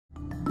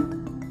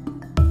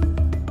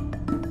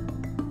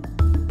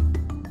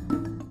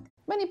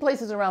Many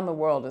places around the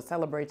world are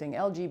celebrating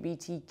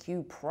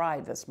LGBTQ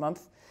Pride this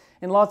month.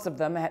 In lots of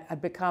them, it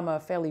had become a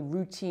fairly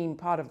routine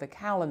part of the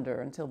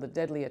calendar until the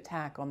deadly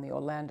attack on the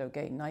Orlando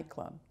gay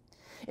nightclub.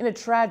 In a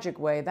tragic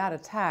way, that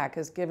attack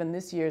has given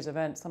this year's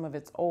event some of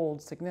its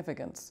old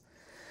significance.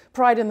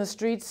 Pride in the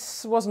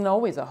streets wasn't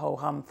always a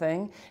ho-hum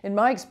thing. In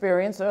my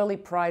experience, early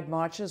Pride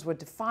marches were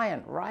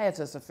defiant,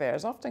 riotous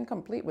affairs, often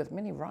complete with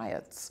mini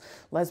riots.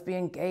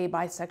 Lesbian, gay,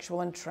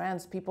 bisexual, and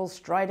trans people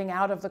striding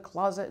out of the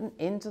closet and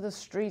into the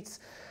streets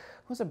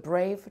was a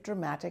brave,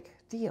 dramatic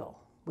deal.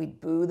 We'd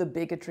boo the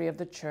bigotry of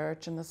the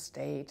church and the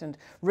state and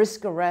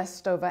risk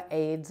arrest over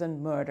AIDS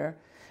and murder.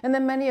 And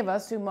then many of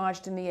us who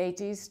marched in the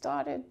 80s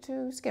started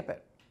to skip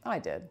it. I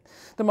did.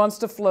 The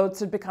monster floats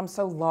had become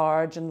so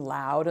large and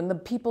loud, and the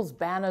people's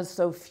banners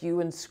so few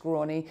and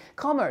scrawny.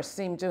 Commerce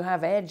seemed to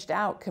have edged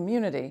out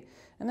community.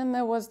 And then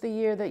there was the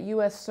year that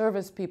U.S.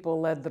 service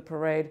people led the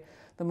parade,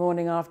 the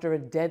morning after a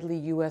deadly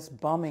U.S.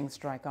 bombing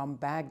strike on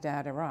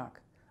Baghdad, Iraq.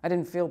 I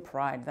didn't feel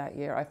pride that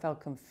year. I felt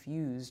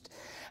confused.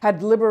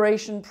 Had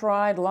liberation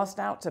pride lost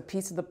out to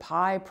piece of the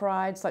pie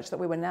pride, such that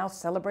we were now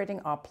celebrating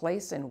our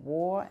place in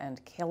war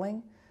and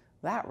killing?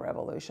 That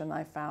revolution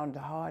I found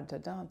hard to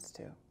dance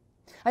to.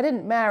 I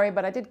didn't marry,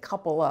 but I did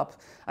couple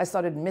up. I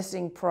started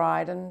missing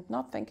pride and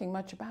not thinking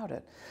much about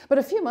it. But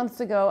a few months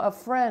ago, a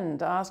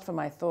friend asked for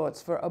my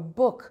thoughts for a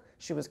book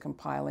she was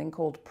compiling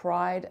called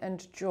Pride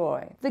and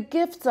Joy. The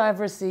gifts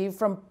I've received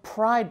from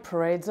pride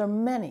parades are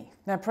many.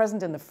 They're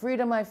present in the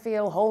freedom I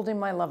feel, holding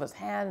my lover's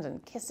hand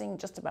and kissing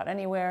just about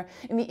anywhere,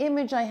 in the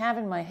image I have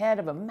in my head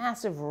of a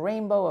massive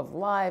rainbow of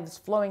lives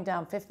flowing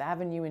down Fifth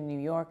Avenue in New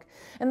York,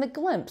 and the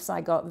glimpse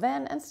I got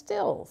then and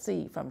still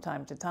see from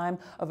time to time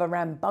of a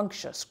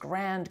rambunctious,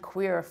 grand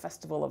queer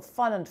festival of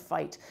fun and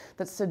fight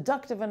that's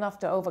seductive enough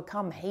to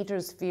overcome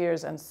haters'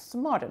 fears and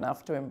smart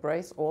enough to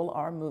embrace all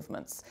our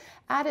movements.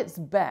 At its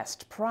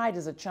best, pride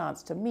is a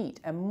chance to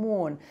meet and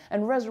mourn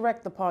and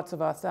resurrect the parts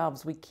of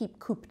ourselves we keep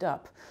cooped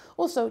up.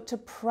 Also, to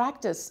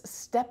practice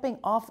stepping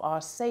off our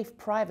safe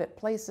private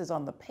places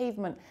on the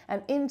pavement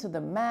and into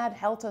the mad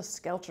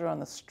helter-skelter on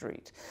the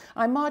street.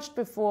 I marched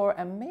before,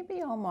 and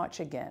maybe I'll march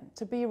again,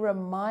 to be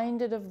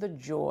reminded of the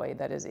joy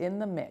that is in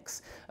the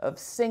mix of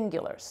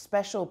singular,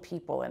 special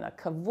people in a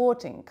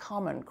cavorting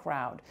common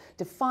crowd,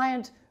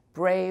 defiant,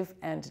 brave,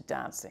 and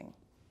dancing,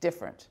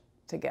 different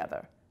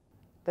together.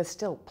 There's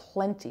still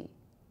plenty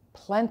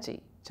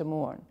to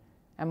mourn,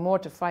 and more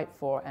to fight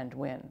for and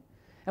win.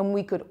 And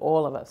we could,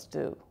 all of us,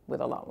 do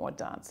with a lot more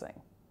dancing.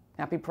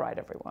 Happy Pride,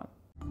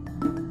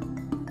 everyone.